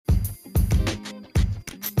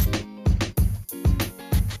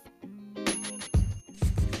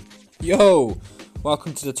Yo,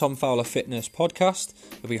 welcome to the Tom Fowler Fitness Podcast.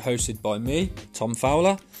 It'll be hosted by me, Tom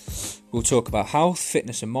Fowler. We'll talk about health,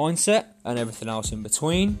 fitness and mindset and everything else in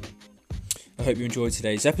between. I hope you enjoyed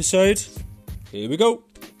today's episode. Here we go.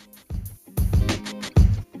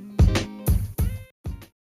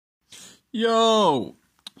 Yo,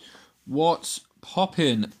 what's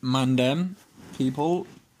poppin', mandem, people,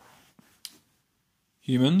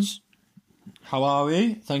 humans? How are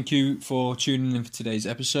we? Thank you for tuning in for today's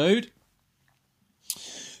episode.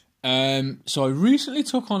 So I recently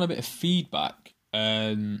took on a bit of feedback.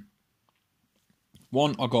 One,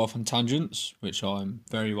 I go off on tangents, which I'm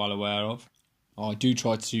very well aware of. I do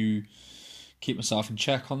try to keep myself in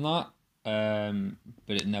check on that,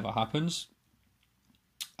 but it never happens.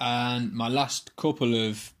 And my last couple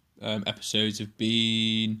of episodes have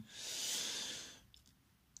been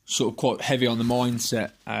sort of quite heavy on the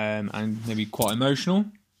mindset and maybe quite emotional.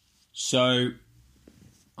 So I'm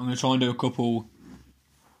going to try and do a couple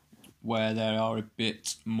where they are a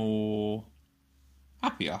bit more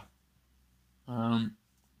happier.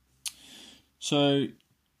 So,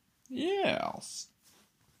 yeah.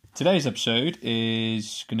 Today's episode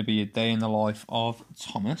is going to be a day in the life of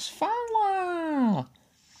Thomas Fowler.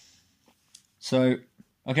 So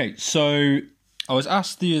I was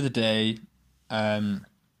asked the other day,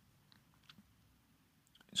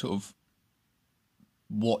 sort of,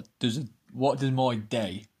 what does my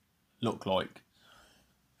day look like?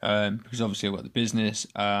 Because obviously I've got the business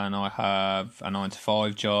and I have a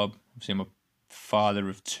 9-to-5 job. Obviously I'm a father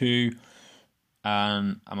of 2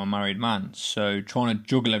 and I'm a married man. So trying to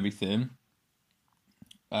juggle everything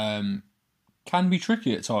can be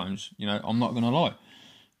tricky at times. You know, I'm not going to lie.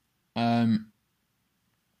 And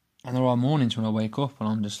there are mornings when I wake up and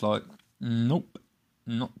I'm just like, nope,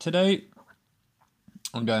 not today.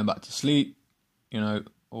 I'm going back to sleep,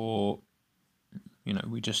 or,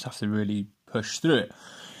 we just have to really push through it.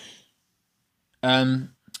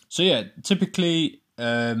 So yeah, typically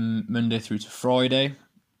Monday through to Friday,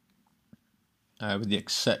 with the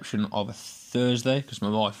exception of a Thursday, because my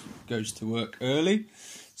wife goes to work early,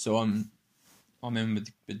 so I'm in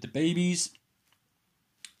with the babies.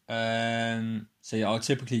 So yeah, I'll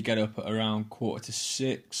typically get up at around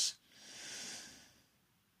 5:45.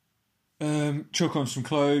 Chuck on some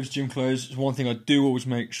clothes, gym clothes. One thing I do always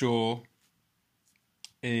make sure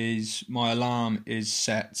is my alarm is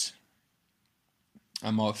set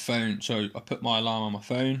and my phone. So I put my alarm on my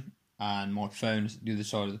phone and my phone is at the other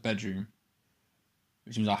side of the bedroom,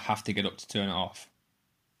 which means I have to get up to turn it off.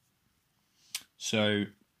 So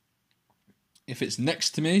if it's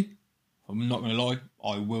next to me, I'm not going to lie,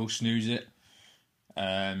 I will snooze it.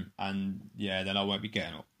 And yeah, then I won't be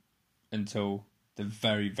getting up until the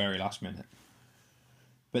very, very last minute.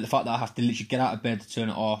 But the fact that I have to literally get out of bed to turn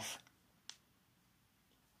it off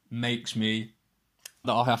makes me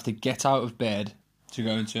that I have to get out of bed to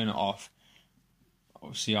go and turn it off.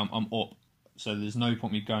 Obviously, I'm up, so there's no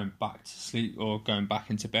point me going back to sleep or going back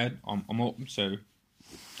into bed. I'm up, so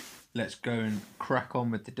let's go and crack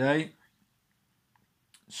on with the day.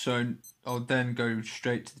 So I'll then go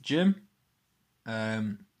straight to the gym.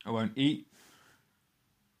 I won't eat.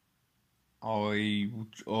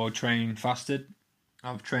 I'll train fasted.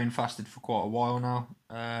 I've trained fasted for quite a while now.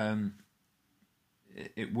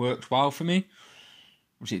 It works well for me.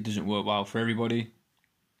 Obviously, it doesn't work well for everybody.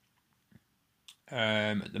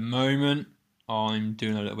 At the moment, I'm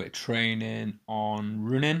doing a little bit of training on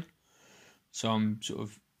running. So I'm sort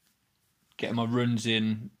of getting my runs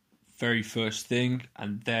in very first thing,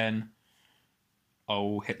 and then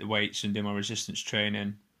I'll hit the weights and do my resistance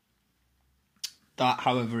training. That,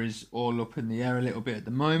 however, is all up in the air a little bit at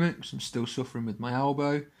the moment because I'm still suffering with my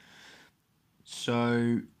elbow.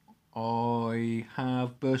 So I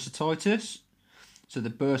have bursitis. So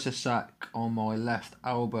the bursa sac on my left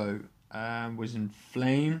elbow was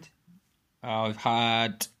inflamed. I'm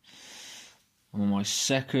on my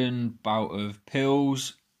second bout of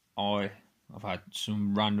pills. I've had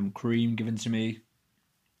some random cream given to me.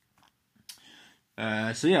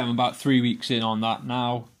 So yeah, I'm about 3 weeks in on that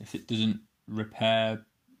now. If it doesn't repair,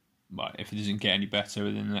 but if it doesn't get any better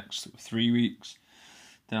within the next 3 weeks,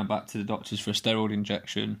 then I'm back to the doctors for a steroid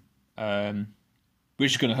injection,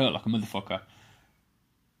 which is going to hurt like a motherfucker.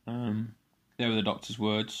 They were the doctor's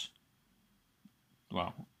words.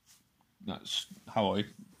 Well, that's how I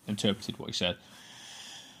interpreted what he said.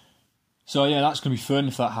 So yeah, that's going to be fun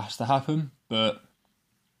if that has to happen, but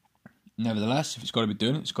nevertheless, if it's got to be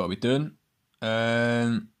done, it's got to be done.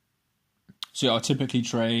 So yeah, I typically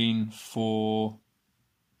train for,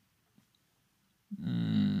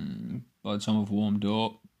 by the time I've warmed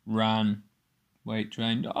up, ran weight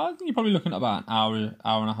trained, I think you're probably looking at about an hour,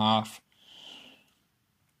 hour and a half.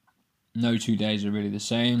 No 2 days are really the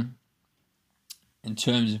same. In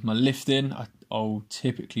terms of my lifting, I'll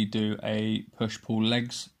typically do a push-pull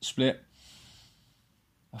legs split.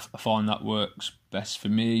 I find that works best for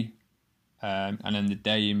me. And then the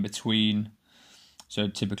day in between, so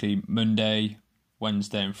typically Monday,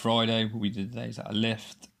 Wednesday and Friday will be the days that I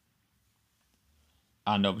lift.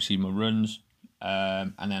 And obviously my runs.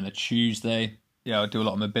 And then a Tuesday, I'll do a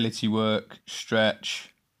lot of mobility work,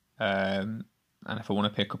 stretch. And if I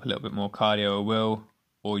want to pick up a little bit more cardio, I will.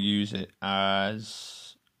 Or use it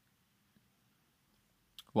as...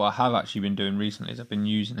 What I have actually been doing recently is I've been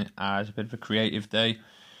using it as a bit of a creative day.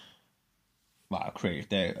 Well, a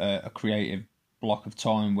creative block of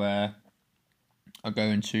time where I go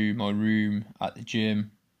into my room at the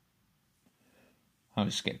gym. I'll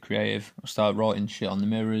just get creative. I'll start writing shit on the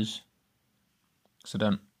mirrors. So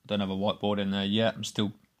I don't have a whiteboard in there yet. I'm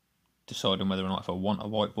still deciding whether or not if I want a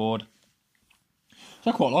whiteboard.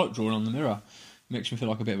 So I quite like drawing on the mirror. It makes me feel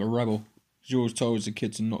like a bit of a rebel. Because you're always told as a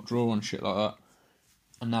kid to not draw on shit like that.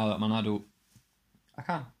 And now that I'm an adult, I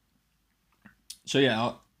can. So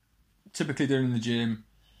yeah, typically during the gym,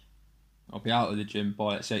 I'll be out of the gym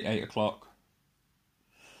by, let's say, 8 o'clock.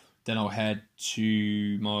 Then I'll head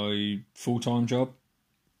to my full-time job.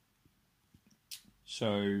 So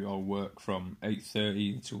I'll work from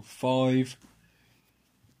 8:30 until 5.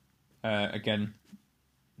 Again,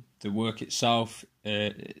 the work itself,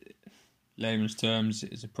 layman's terms,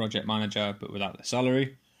 is a project manager, but without the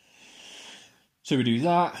salary. So we do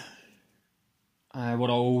that. What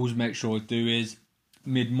I always make sure I do is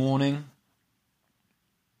mid-morning,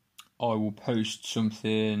 I will post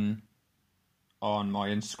something on my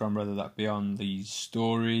Instagram, whether that be on the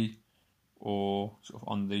story or sort of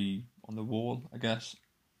on the wall, I guess.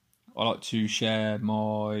 I like to share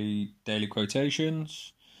my daily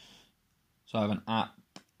quotations. So I have an app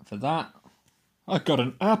for that. I've got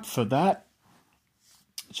an app for that.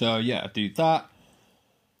 So yeah, I do that.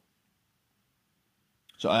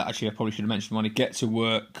 So I probably should have mentioned when I get to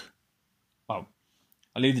work. Oh,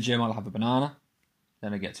 I leave the gym, I'll have a banana.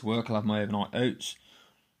 Then I get to work, I'll have my overnight oats.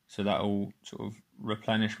 So that'll sort of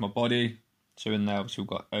replenish my body. So in there, obviously, we've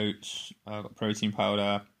got oats, I've got protein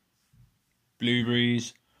powder,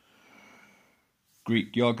 blueberries,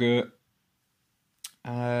 Greek yogurt,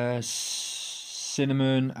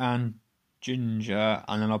 cinnamon and ginger,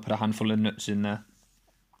 and then I'll put a handful of nuts in there.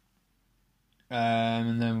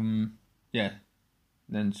 And then,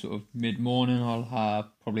 then sort of mid-morning, I'll have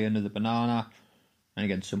probably another banana, and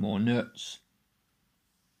again, some more nuts.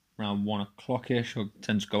 Around 1 o'clock-ish, I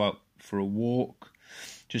tend to go out for a walk,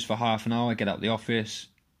 just for half an hour. I get out of the office,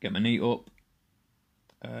 get my knee up.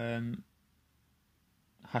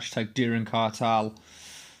 Hashtag Deer and Cartel,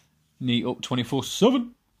 knee up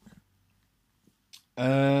 24/7.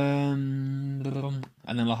 And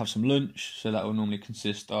then I'll have some lunch, so that will normally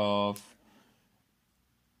consist of,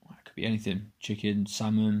 it could be anything, chicken,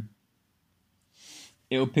 salmon.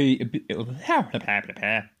 It'll be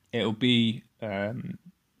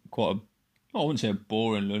quite a, I wouldn't say a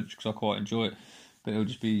boring lunch because I quite enjoy it, but it'll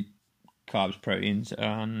just be carbs, proteins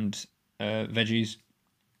and veggies.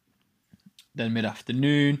 Then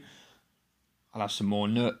mid-afternoon, I'll have some more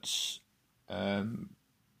nuts. I'm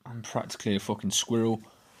practically a fucking squirrel.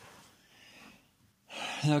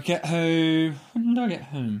 And I'll get home. When did I get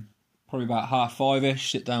home? Probably about 5:30ish.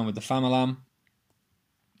 Sit down with the family.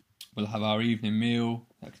 We'll have our evening meal.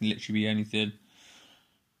 That can literally be anything.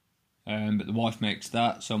 But the wife makes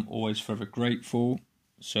that, so I'm always forever grateful.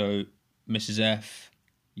 So, Mrs. F,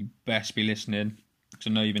 you best be listening, because I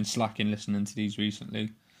know you've been slacking listening to these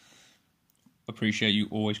recently. Appreciate you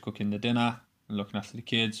always cooking the dinner and looking after the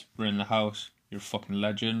kids, running the house. You're a fucking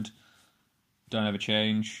legend. Don't ever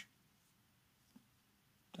change.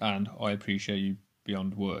 And I appreciate you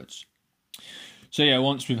beyond words. So yeah,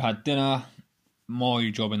 once we've had dinner, my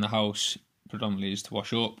job in the house predominantly is to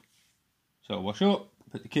wash up. So I wash up,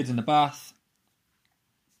 put the kids in the bath,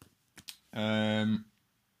 and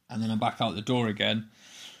then I'm back out the door again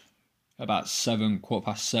about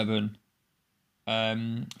 7:15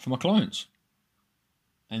 for my clients.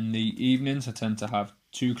 In the evenings, I tend to have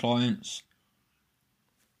 2 clients,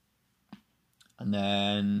 and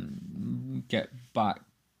then get back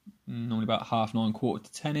normally about 9:30,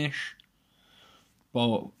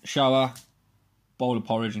 10:45ish. Shower, bowl of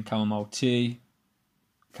porridge and chamomile tea,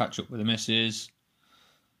 catch up with the missus,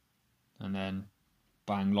 and then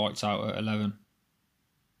bang, lights out at 11.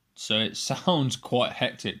 So it sounds quite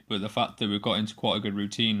hectic, but the fact that we've got into quite a good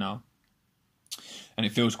routine now, and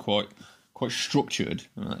it feels quite structured,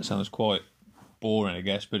 that sounds quite boring, I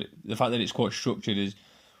guess, but the fact that it's quite structured is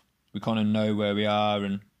we kind of know where we are,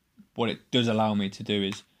 and what it does allow me to do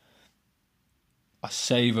is I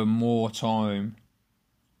savour more time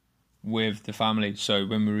with the family. So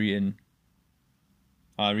when we're eating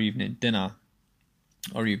our evening dinner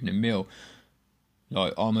or evening meal,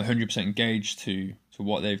 like I'm 100% engaged to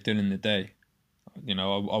what they've done in the day. You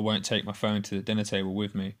know, I won't take my phone to the dinner table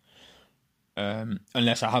with me,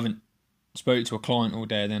 unless I haven't spoke to a client all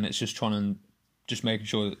day. Then it's just making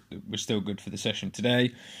sure that we're still good for the session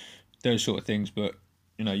today, those sort of things. But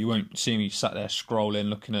you know, you won't see me sat there scrolling,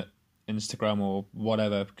 looking at Instagram or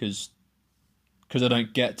whatever, because I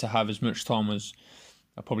don't get to have as much time as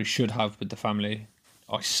I probably should have with the family.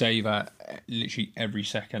 I savour literally every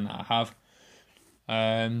second that I have.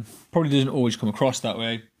 Probably doesn't always come across that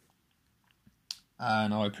way,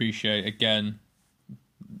 and I appreciate again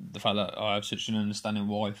the fact that I have such an understanding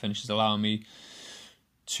wife, and she's allowing me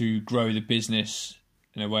to grow the business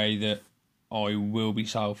in a way that I will be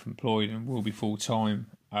self-employed and will be full-time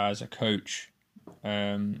as a coach.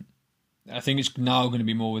 I think it's now going to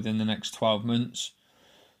be more within the next 12 months,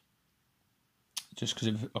 just because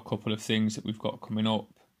of a couple of things that we've got coming up.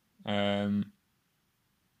 And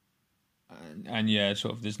yeah,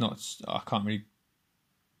 sort of I can't really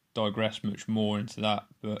digress much more into that,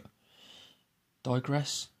 but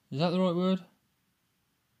digress? Is that the right word?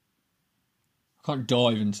 I can't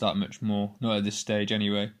dive into that much more, not at this stage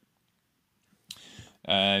anyway.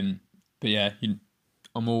 But yeah,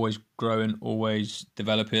 I'm always growing, always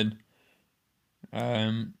developing.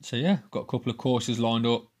 So yeah, I've got a couple of courses lined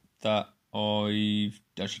up that I've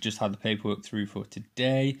actually just had the paperwork through for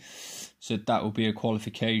today. So that will be a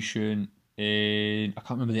qualification in, I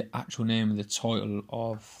can't remember the actual name of the title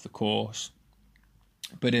of the course,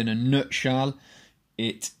 but in a nutshell,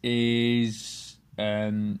 it is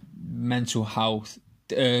mental health,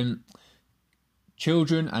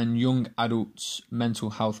 children and young adults mental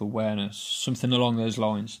health awareness, something along those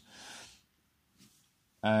lines.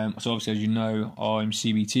 So obviously, as you know, I'm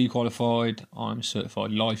CBT qualified. I'm a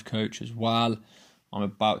certified life coach as well. I'm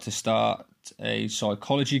about to start a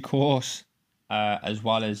psychology course, as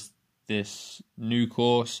well as this new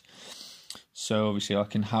course. So obviously I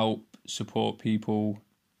can help support people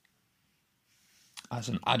as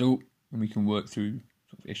an adult, and we can work through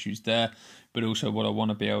sort of issues there. But also what I want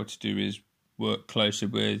to be able to do is work closer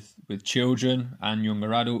with children and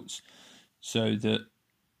younger adults, so that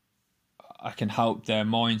I can help their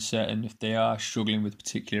mindset, and if they are struggling with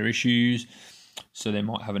particular issues, so they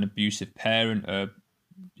might have an abusive parent,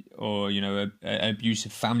 or you know, an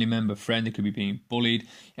abusive family member, friend, they could be being bullied,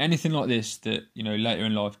 anything like this that, you know, later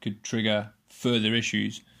in life could trigger further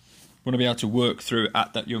issues. I want to be able to work through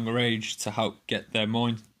at that younger age to help get their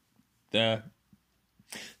mindset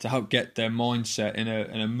in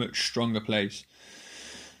a much stronger place.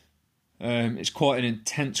 It's quite an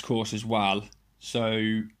intense course as well,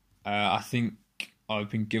 so I think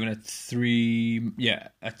I've been given a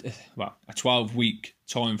 12-week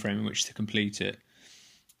time frame in which to complete it.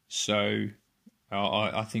 So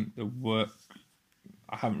I think the work,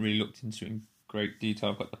 I haven't really looked into it in great detail.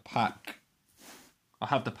 I've got the pack. I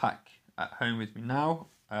have the pack at home with me now.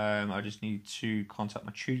 I just need to contact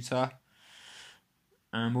my tutor,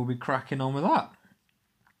 and we'll be cracking on with that.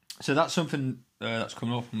 So that's something that's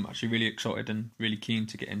coming up. I'm actually really excited and really keen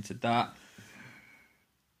to get into that.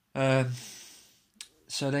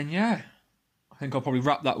 So then, yeah, I think I'll probably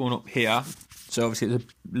wrap that one up here. So obviously it's a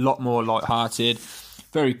lot more light-hearted,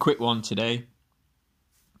 very quick one today.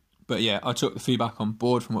 But yeah, I took the feedback on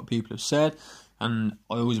board from what people have said, and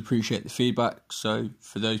I always appreciate the feedback. So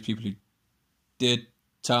for those people who did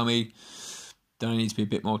tell me that I need to be a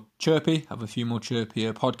bit more chirpy, have a few more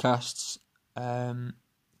chirpier podcasts,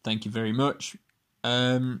 thank you very much.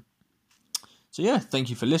 So yeah, thank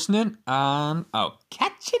you for listening, and I'll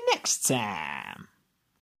catch you next time.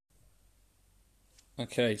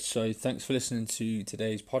 Okay, so thanks for listening to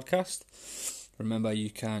today's podcast. Remember, you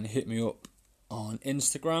can hit me up on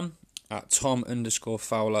Instagram at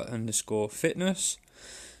Tom_Fowler_fitness.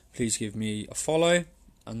 Please give me a follow,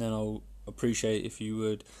 and then I'll appreciate if you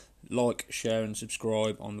would like, share, and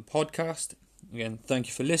subscribe on the podcast. Again, thank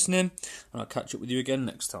you for listening, and I'll catch up with you again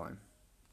next time.